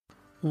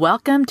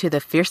Welcome to the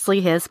Fiercely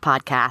His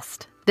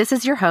podcast. This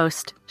is your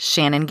host,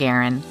 Shannon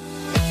Guerin.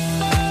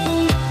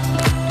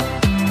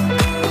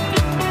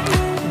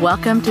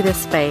 Welcome to this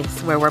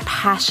space where we're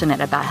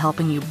passionate about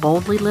helping you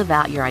boldly live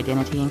out your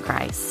identity in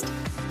Christ.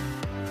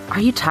 Are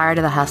you tired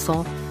of the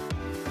hustle?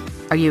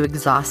 Are you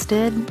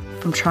exhausted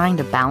from trying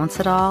to balance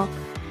it all?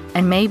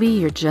 And maybe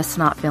you're just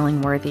not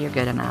feeling worthy or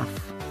good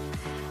enough.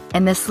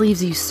 And this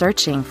leaves you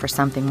searching for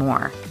something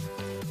more.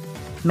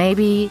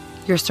 Maybe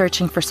you're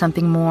searching for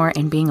something more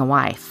in being a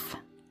wife.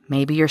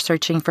 Maybe you're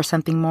searching for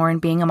something more in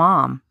being a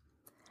mom.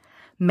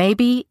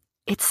 Maybe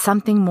it's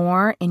something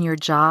more in your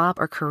job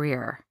or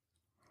career.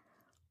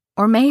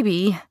 Or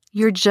maybe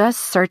you're just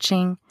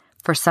searching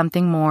for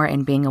something more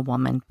in being a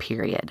woman,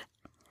 period.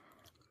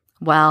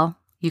 Well,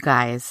 you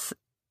guys,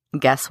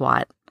 guess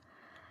what?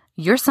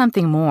 Your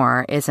something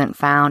more isn't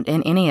found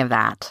in any of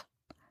that.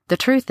 The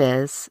truth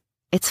is,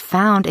 it's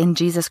found in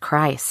Jesus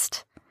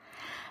Christ.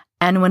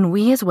 And when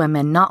we as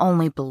women not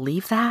only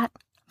believe that,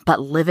 but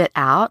live it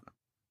out,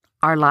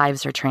 our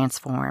lives are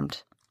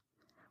transformed.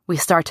 We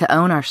start to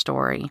own our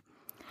story.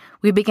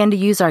 We begin to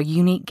use our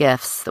unique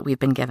gifts that we've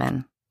been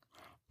given.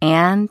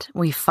 And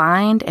we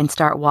find and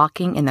start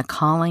walking in the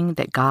calling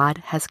that God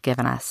has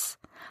given us,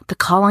 the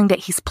calling that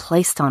He's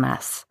placed on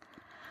us.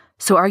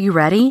 So are you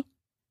ready?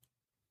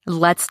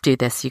 Let's do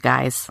this, you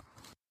guys.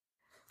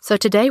 So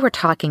today we're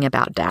talking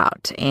about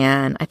doubt.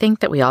 And I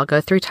think that we all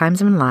go through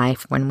times in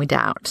life when we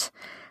doubt.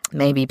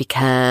 Maybe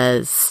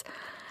because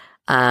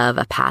of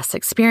a past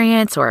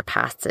experience or a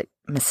past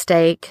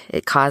mistake,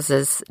 it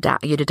causes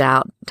you to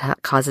doubt,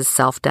 causes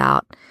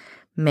self-doubt.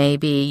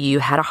 Maybe you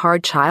had a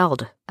hard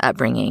child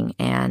upbringing,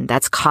 and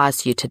that's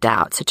caused you to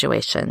doubt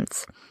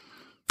situations.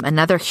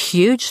 Another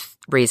huge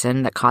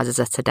reason that causes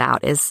us to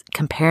doubt is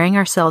comparing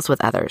ourselves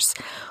with others,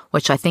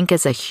 which I think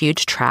is a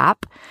huge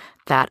trap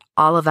that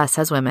all of us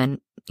as women,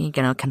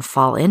 can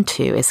fall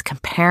into, is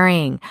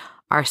comparing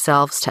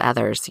ourselves to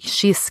others.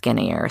 She's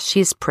skinnier,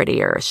 she's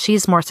prettier,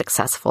 she's more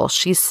successful,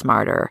 she's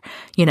smarter.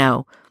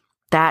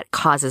 That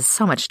causes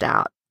so much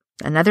doubt.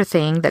 Another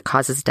thing that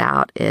causes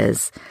doubt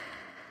is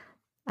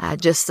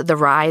just the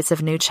rise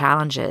of new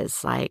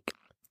challenges, like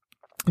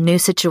new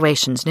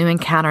situations, new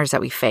encounters that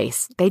we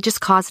face. They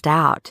just cause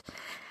doubt.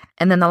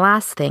 And then the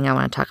last thing I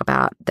want to talk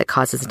about that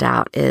causes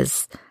doubt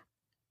is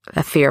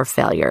a fear of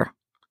failure,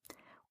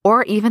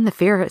 or even the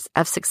fear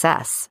of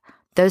success.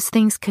 Those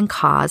things can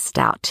cause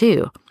doubt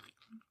too.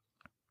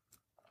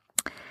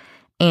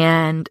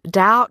 And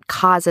doubt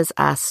causes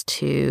us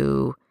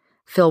to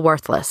feel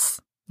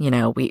worthless.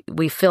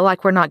 We feel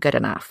like we're not good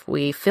enough.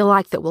 We feel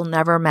like that we'll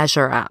never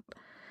measure up.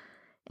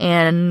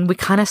 And we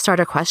kind of start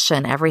to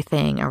question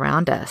everything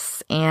around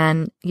us.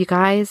 And you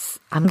guys,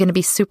 I'm going to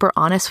be super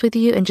honest with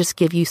you and just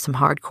give you some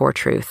hardcore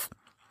truth.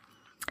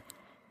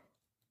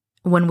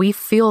 When we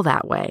feel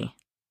that way,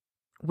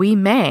 we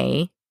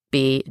may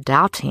be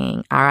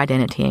doubting our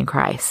identity in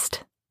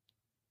Christ.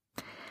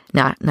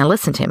 Now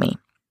listen to me.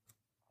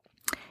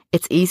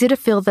 It's easy to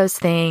feel those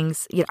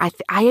things.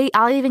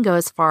 I'll even go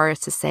as far as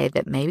to say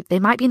that maybe they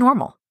might be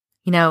normal.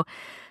 No,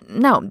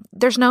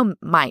 there's no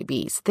might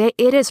be's.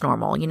 It is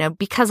normal,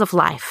 because of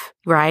life,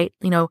 right?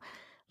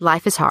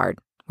 Life is hard.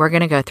 We're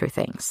going to go through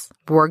things.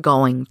 We're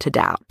going to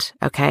doubt,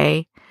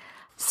 okay?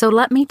 So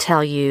let me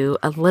tell you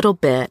a little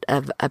bit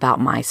about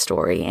my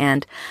story.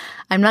 And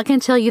I'm not going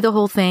to tell you the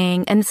whole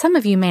thing. And some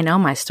of you may know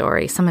my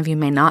story. Some of you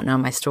may not know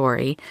my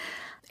story.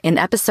 In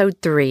episode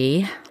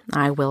 3,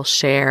 I will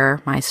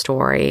share my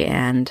story,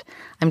 and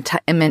I'm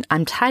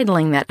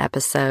titling that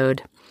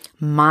episode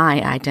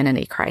My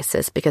Identity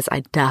Crisis, because I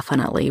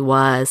definitely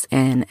was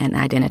in an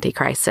identity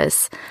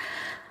crisis.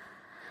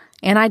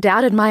 And I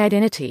doubted my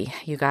identity,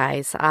 you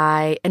guys.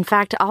 In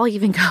fact, I'll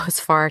even go as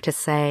far to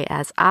say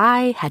as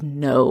I had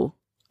no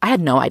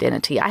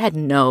identity. I had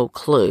no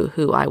clue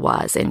who I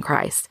was in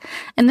Christ.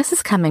 And this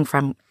is coming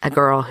from a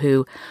girl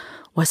who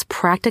was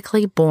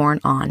practically born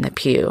on the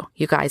pew.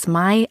 You guys,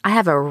 I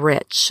have a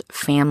rich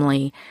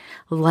family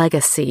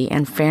legacy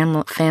and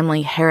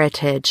family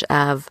heritage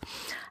of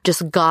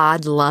just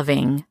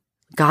God-loving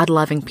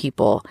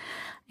people.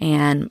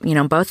 And,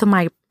 both of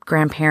my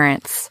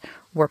grandparents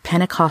were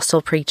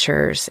Pentecostal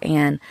preachers,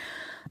 and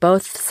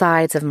both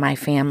sides of my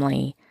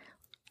family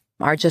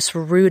are just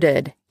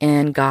rooted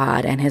in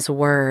God and His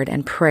Word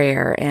and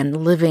prayer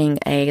and living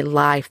a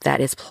life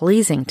that is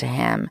pleasing to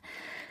Him.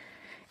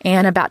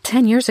 And about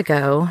 10 years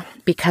ago,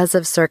 because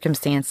of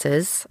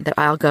circumstances that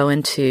I'll go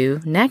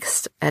into in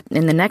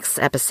the next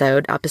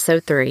episode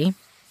 3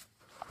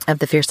 of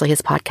the Fiercely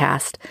His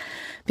podcast,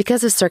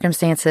 because of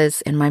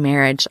circumstances in my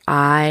marriage,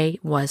 I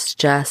was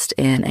just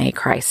in a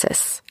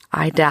crisis.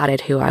 I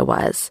doubted who I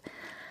was.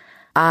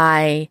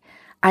 I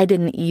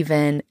didn't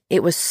even,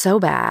 it was so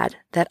bad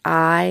that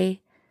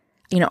I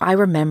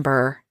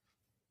remember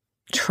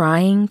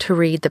trying to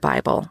read the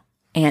Bible,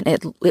 and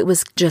it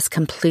was just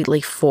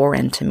completely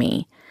foreign to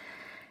me.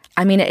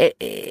 I mean,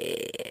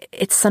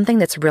 it's something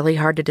that's really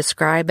hard to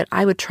describe, but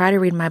I would try to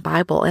read my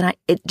Bible, and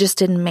it just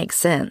didn't make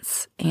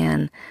sense.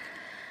 And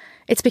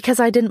It's because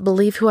I didn't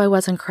believe who I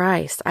was in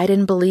Christ. I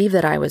didn't believe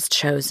that I was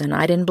chosen.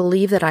 I didn't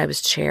believe that I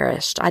was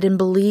cherished. I didn't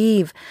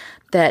believe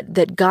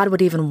that God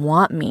would even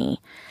want me.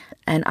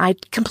 And I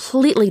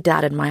completely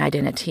doubted my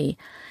identity.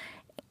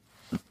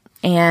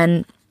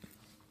 And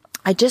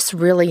I just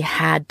really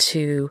had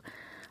to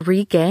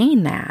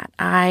regain that.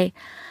 I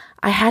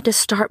had to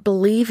start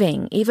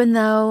believing, even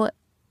though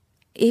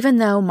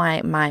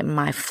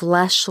my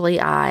fleshly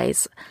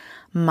eyes,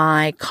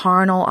 my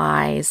carnal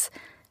eyes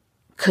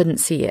couldn't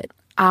see it.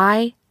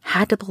 I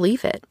had to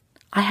believe it.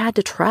 I had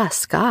to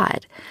trust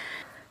God.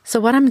 So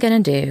what I'm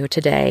going to do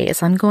today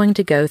is I'm going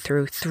to go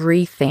through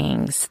 3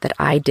 things that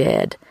I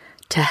did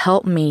to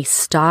help me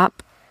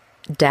stop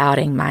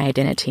doubting my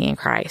identity in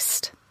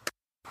Christ.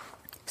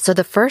 So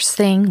the first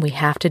thing we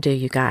have to do,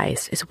 you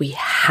guys, is we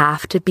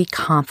have to be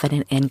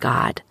confident in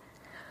God.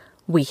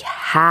 We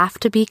have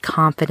to be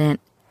confident.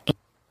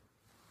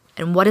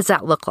 And what does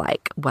that look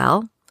like?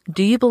 Well,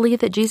 do you believe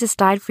that Jesus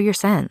died for your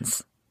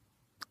sins?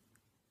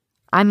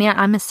 I mean,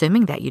 I'm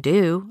assuming that you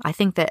do. I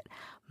think that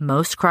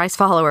most Christ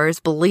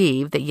followers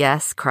believe that,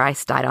 yes,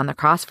 Christ died on the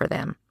cross for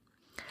them.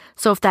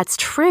 So if that's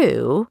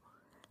true,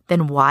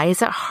 then why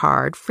is it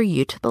hard for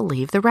you to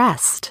believe the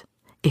rest?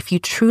 If you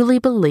truly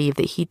believe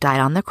that he died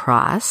on the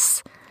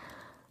cross,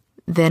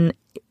 then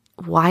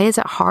why is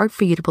it hard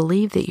for you to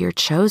believe that you're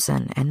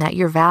chosen and that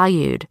you're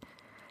valued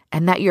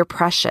and that you're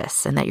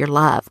precious and that you're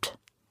loved?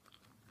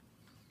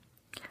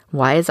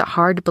 Why is it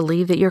hard to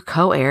believe that you're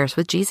co-heirs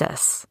with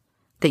Jesus,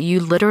 that you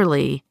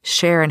literally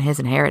share in his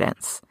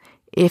inheritance?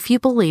 If you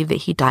believe that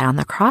he died on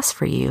the cross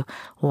for you,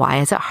 why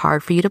is it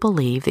hard for you to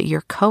believe that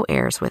you're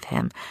co-heirs with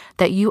him,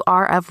 that you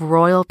are of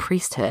royal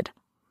priesthood?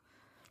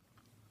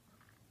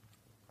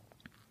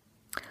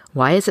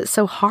 Why is it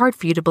so hard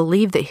for you to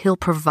believe that he'll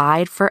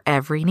provide for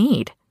every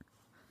need?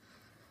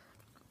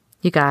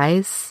 You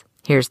guys,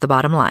 here's the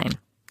bottom line.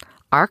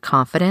 Our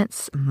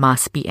confidence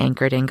must be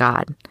anchored in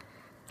God.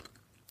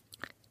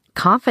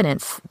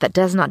 Confidence that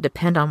does not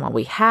depend on what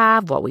we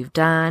have, what we've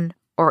done,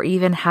 or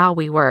even how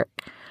we work.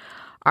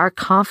 Our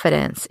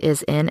confidence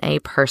is in a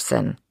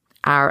person,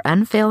 our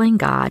unfailing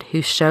God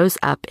who shows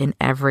up in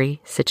every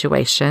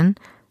situation,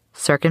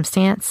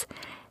 circumstance,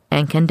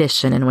 and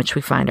condition in which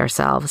we find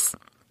ourselves.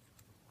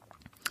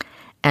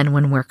 And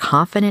when we're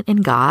confident in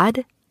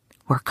God,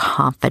 we're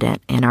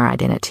confident in our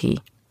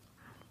identity.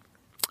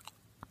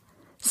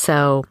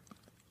 So,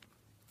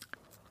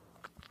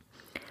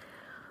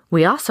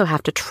 we also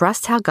have to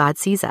trust how God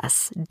sees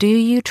us. Do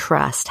you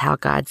trust how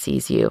God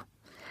sees you?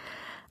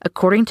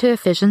 According to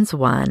Ephesians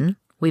 1,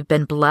 we've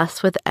been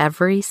blessed with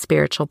every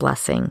spiritual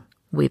blessing.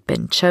 We've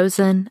been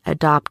chosen,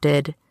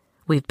 adopted,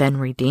 we've been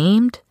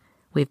redeemed,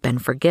 we've been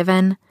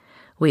forgiven,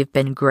 we've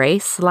been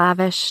grace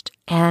lavished,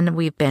 and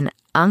we've been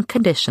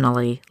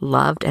unconditionally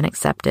loved and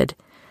accepted.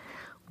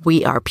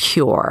 We are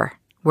pure,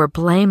 we're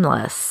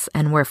blameless,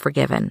 and we're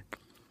forgiven.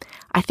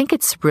 I think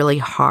it's really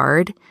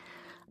hard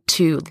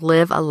to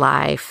live a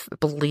life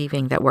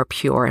believing that we're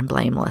pure and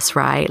blameless,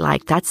 right?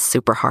 Like, that's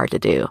super hard to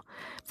do.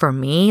 For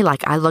me,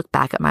 like, I look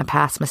back at my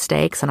past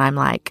mistakes and I'm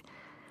like,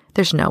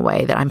 there's no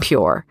way that I'm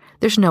pure.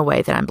 There's no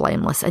way that I'm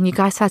blameless. And you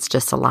guys, that's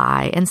just a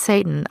lie. And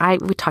Satan,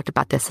 we talked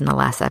about this in the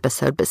last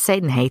episode, but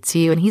Satan hates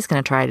you and he's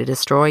going to try to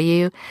destroy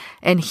you.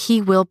 And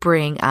he will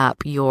bring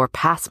up your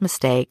past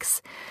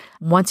mistakes,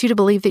 wants you to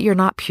believe that you're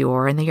not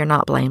pure and that you're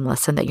not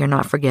blameless and that you're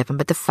not forgiven.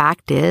 But the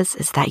fact is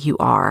that you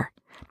are.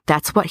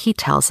 That's what he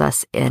tells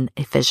us in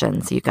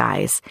Ephesians, you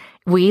guys.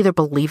 We either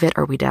believe it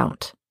or we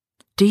don't.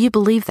 Do you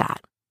believe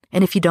that?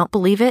 And if you don't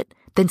believe it,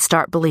 then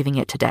start believing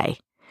it today.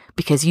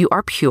 Because you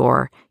are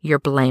pure, you're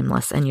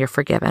blameless, and you're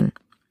forgiven.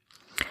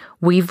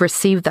 We've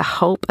received the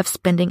hope of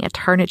spending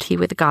eternity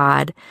with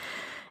God.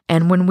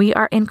 And when we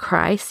are in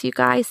Christ, you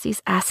guys,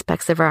 these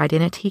aspects of our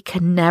identity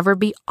can never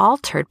be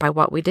altered by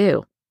what we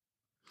do.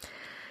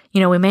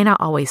 You know, we may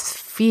not always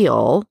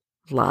feel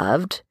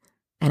loved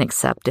and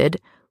accepted.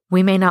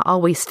 We may not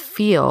always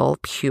feel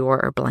pure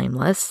or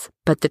blameless.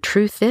 But the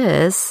truth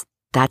is,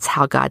 that's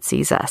how God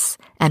sees us.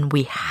 And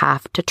we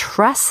have to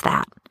trust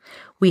that.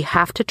 We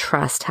have to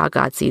trust how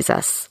God sees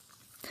us.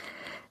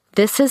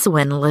 This is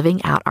when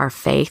living out our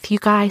faith, you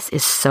guys,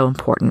 is so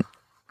important.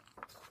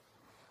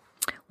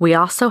 We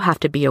also have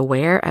to be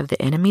aware of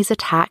the enemy's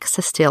attacks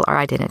to steal our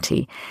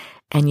identity.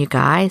 And you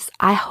guys,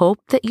 I hope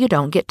that you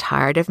don't get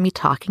tired of me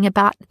talking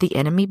about the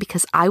enemy,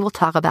 because I will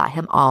talk about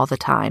him all the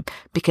time,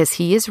 because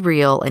he is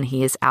real and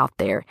he is out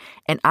there.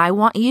 And I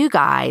want you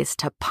guys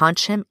to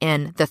punch him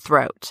in the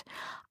throat.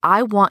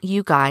 I want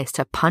you guys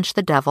to punch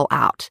the devil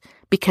out,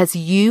 because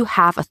you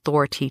have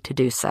authority to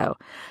do so.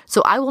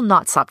 So I will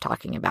not stop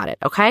talking about it,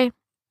 okay?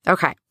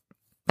 Okay,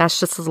 that's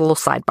just a little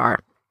sidebar.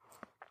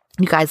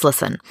 You guys,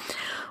 listen.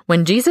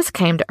 When Jesus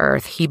came to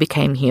earth, he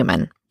became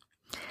human.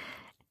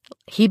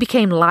 He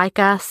became like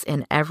us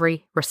in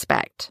every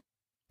respect,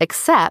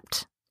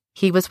 except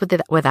he was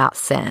without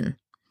sin.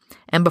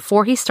 And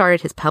before he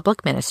started his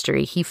public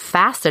ministry, he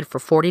fasted for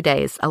 40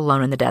 days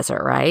alone in the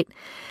desert, right?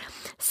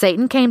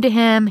 Satan came to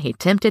him, he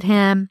tempted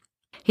him.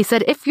 He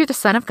said, if you're the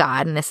Son of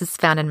God, and this is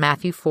found in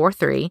Matthew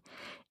 4:3,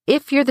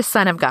 if you're the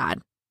Son of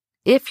God,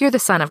 if you're the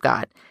Son of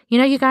God. You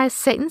know, you guys,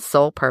 Satan's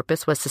sole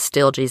purpose was to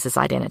steal Jesus'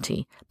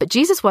 identity. But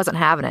Jesus wasn't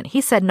having it.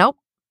 He said, nope,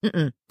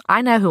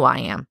 I know who I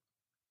am.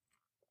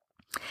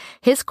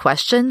 His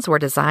questions were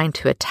designed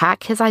to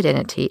attack his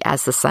identity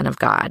as the Son of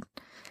God.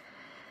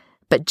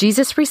 But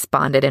Jesus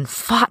responded and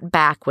fought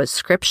back with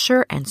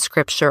Scripture and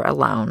Scripture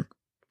alone.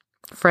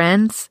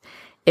 Friends,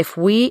 if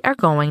we are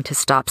going to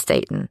stop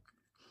Satan,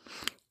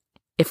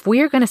 if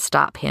we are going to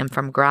stop him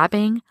from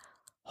grabbing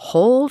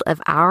hold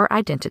of our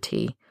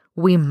identity,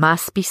 we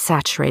must be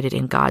saturated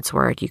in God's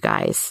Word, you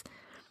guys.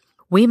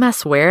 We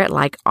must wear it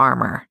like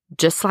armor,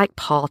 just like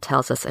Paul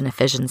tells us in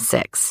Ephesians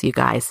 6, you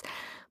guys.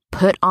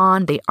 Put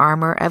on the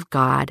armor of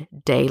God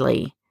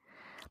daily.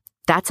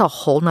 That's a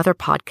whole nother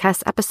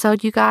podcast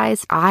episode, you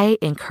guys. I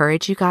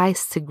encourage you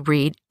guys to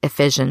read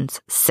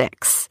Ephesians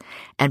 6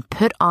 and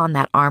put on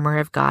that armor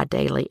of God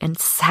daily and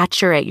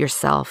saturate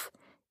yourself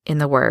in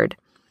the Word.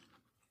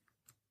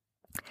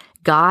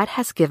 God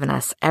has given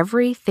us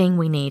everything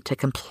we need to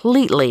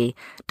completely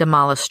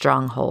demolish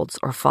strongholds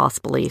or false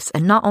beliefs.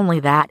 And not only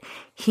that,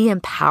 He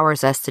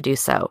empowers us to do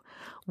so.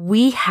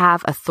 We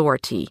have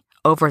authority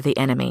over the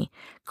enemy.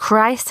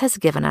 Christ has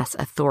given us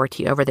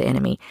authority over the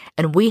enemy,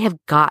 and we have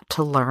got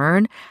to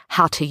learn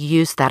how to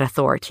use that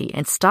authority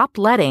and stop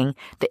letting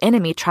the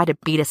enemy try to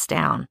beat us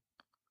down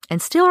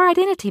and steal our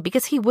identity,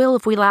 because he will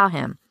if we allow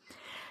him.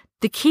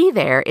 The key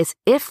there is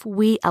if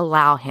we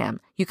allow him.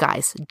 You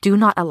guys, do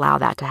not allow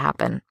that to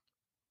happen.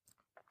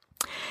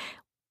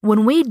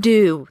 When we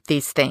do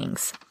these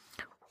things,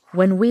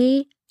 when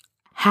we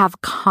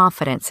have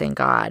confidence in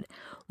God,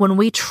 when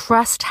we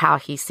trust how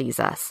He sees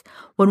us,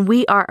 when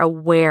we are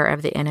aware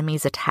of the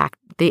enemy's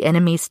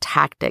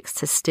tactics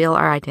to steal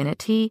our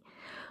identity,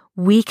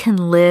 we can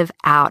live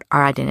out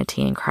our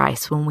identity in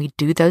Christ when we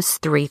do those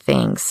three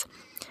things.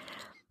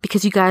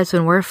 Because you guys,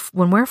 when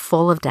we're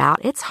full of doubt,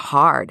 it's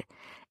hard.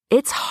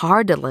 It's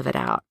hard to live it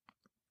out.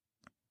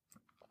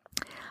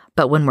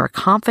 But when we're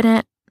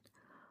confident,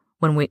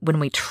 when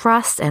we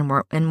trust and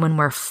when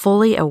we're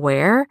fully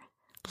aware,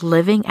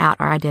 living out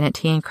our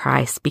identity in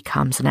Christ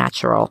becomes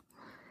natural.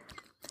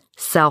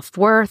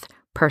 Self-worth,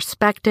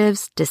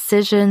 perspectives,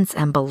 decisions,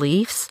 and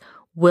beliefs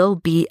will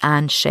be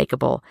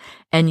unshakable,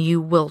 and you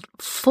will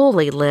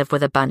fully live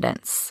with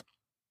abundance.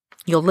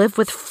 You'll live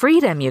with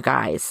freedom, you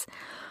guys.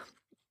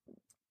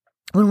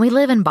 When we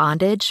live in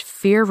bondage,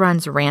 fear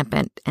runs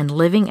rampant, and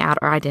living out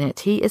our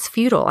identity is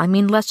futile. I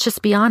mean, let's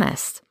just be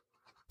honest.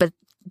 But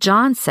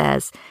John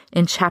says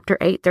in chapter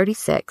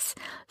 8:36,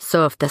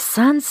 so if the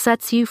Son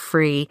sets you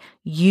free,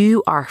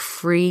 you are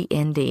free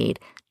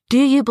indeed. Do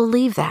you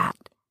believe that?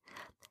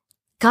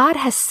 God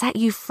has set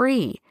you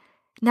free.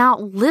 Now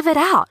live it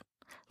out.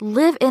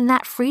 Live in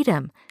that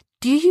freedom.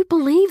 Do you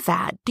believe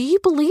that? Do you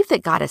believe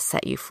that God has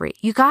set you free?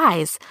 You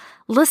guys,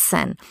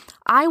 listen,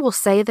 I will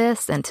say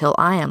this until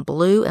I am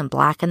blue and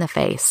black in the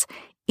face.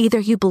 Either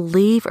you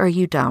believe or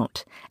you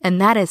don't.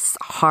 And that is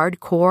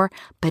hardcore,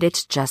 but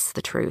it's just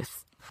the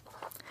truth.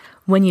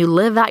 When you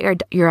live out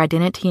your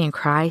identity in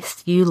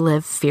Christ, you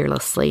live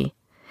fearlessly.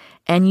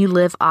 And you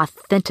live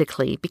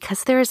authentically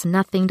because there is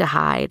nothing to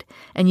hide.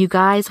 And you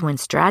guys, when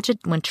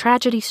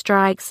tragedy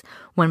strikes,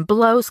 when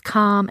blows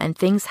come and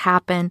things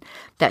happen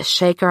that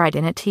shake our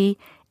identity,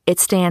 it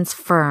stands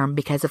firm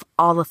because of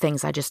all the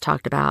things I just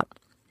talked about.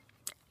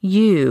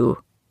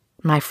 You,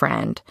 my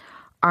friend,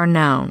 are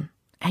known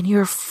and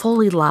you're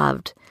fully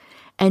loved.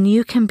 And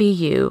you can be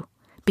you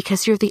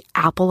because you're the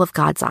apple of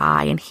God's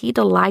eye and He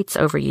delights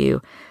over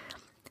you.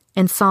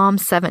 In Psalm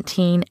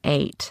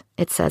 17:8,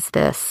 it says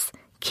this,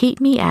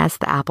 keep me as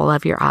the apple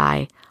of your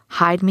eye.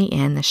 Hide me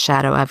in the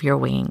shadow of your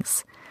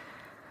wings.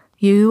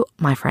 You,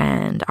 my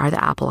friend, are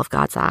the apple of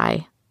God's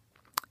eye.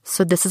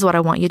 So this is what I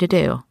want you to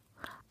do.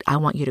 I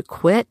want you to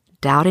quit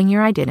doubting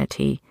your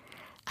identity,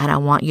 and I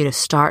want you to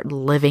start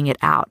living it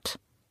out.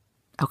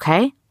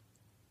 Okay?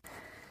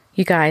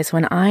 You guys,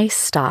 when I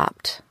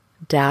stopped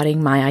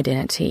doubting my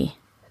identity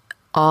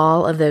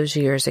all of those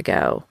years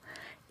ago,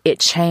 it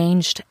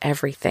changed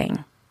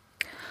everything.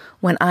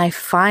 When I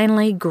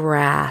finally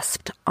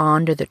grasped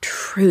onto the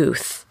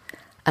truth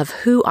of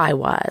who I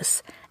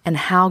was and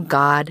how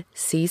God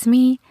sees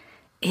me,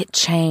 it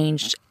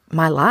changed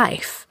my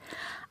life.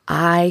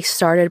 I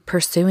started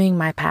pursuing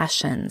my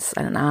passions,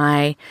 and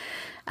I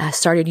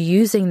started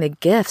using the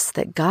gifts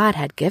that God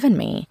had given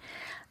me.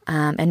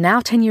 And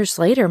now 10 years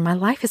later, my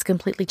life has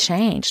completely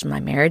changed.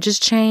 My marriage has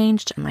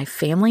changed, and my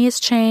family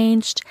has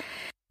changed.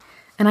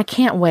 And I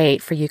can't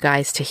wait for you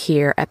guys to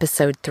hear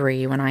episode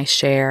 3 when I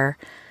share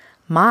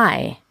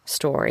my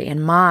story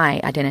and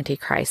my identity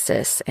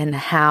crisis and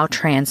how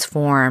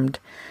transformed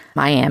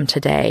I am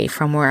today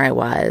from where I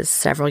was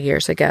several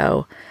years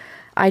ago.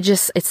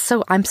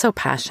 I'm so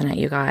passionate,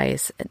 you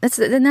guys.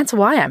 And that's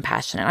why I'm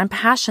passionate. I'm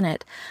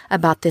passionate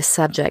about this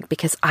subject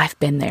because I've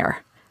been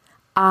there.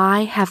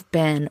 I have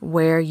been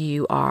where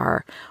you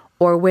are,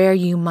 or where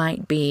you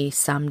might be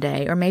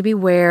someday, or maybe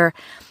where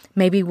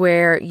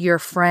your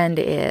friend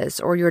is,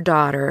 or your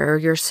daughter, or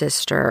your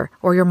sister,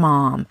 or your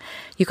mom.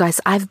 You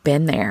guys, I've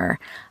been there.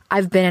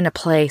 I've been in a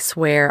place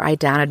where I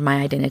doubted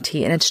my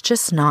identity, and it's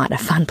just not a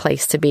fun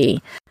place to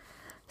be.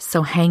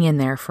 So hang in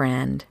there,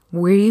 friend.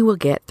 We will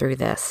get through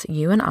this.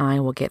 You and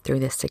I will get through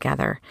this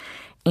together.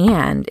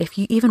 And if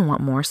you even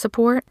want more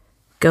support,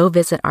 go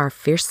visit our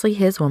Fiercely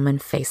His Woman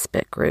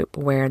Facebook group,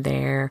 where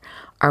there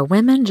are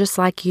women just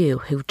like you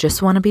who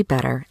just want to be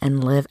better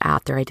and live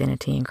out their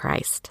identity in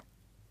Christ.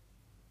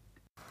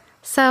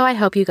 So I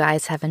hope you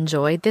guys have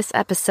enjoyed this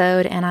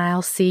episode, and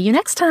I'll see you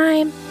next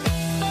time.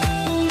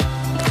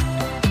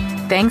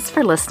 Thanks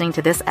for listening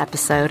to this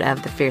episode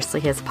of the Fiercely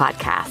His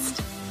podcast.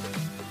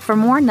 For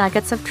more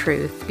nuggets of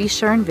truth, be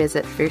sure and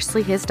visit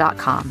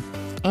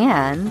fiercelyhis.com.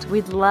 And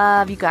we'd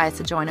love you guys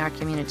to join our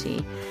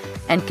community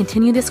and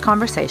continue this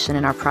conversation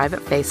in our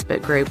private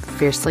Facebook group,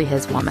 Fiercely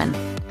His Woman.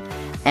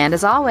 And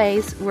as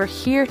always, we're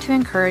here to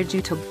encourage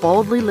you to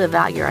boldly live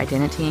out your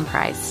identity in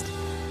Christ.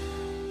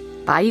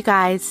 Bye, you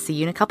guys. See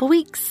you in a couple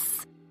weeks.